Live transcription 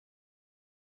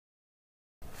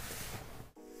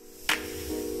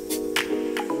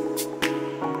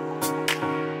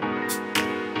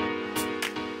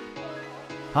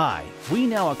Hi, we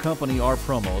now accompany our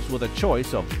promos with a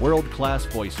choice of world-class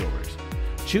voiceovers.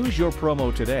 Choose your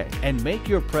promo today and make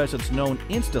your presence known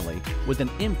instantly with an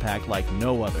impact like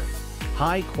no other.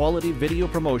 High-quality video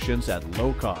promotions at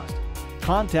low cost.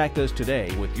 Contact us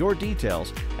today with your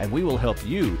details and we will help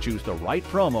you choose the right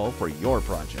promo for your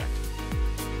project.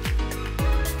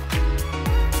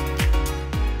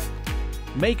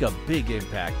 Make a big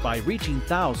impact by reaching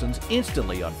thousands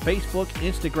instantly on Facebook,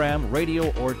 Instagram, radio,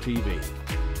 or TV.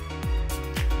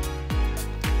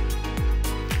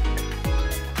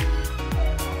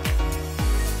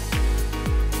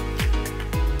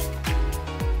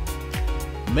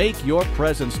 Make your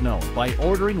presence known by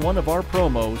ordering one of our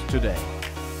promos today.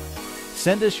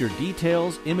 Send us your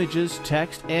details, images,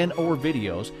 text, and/or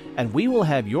videos, and we will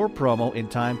have your promo in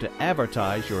time to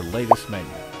advertise your latest menu.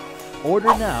 Order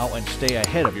now and stay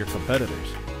ahead of your competitors.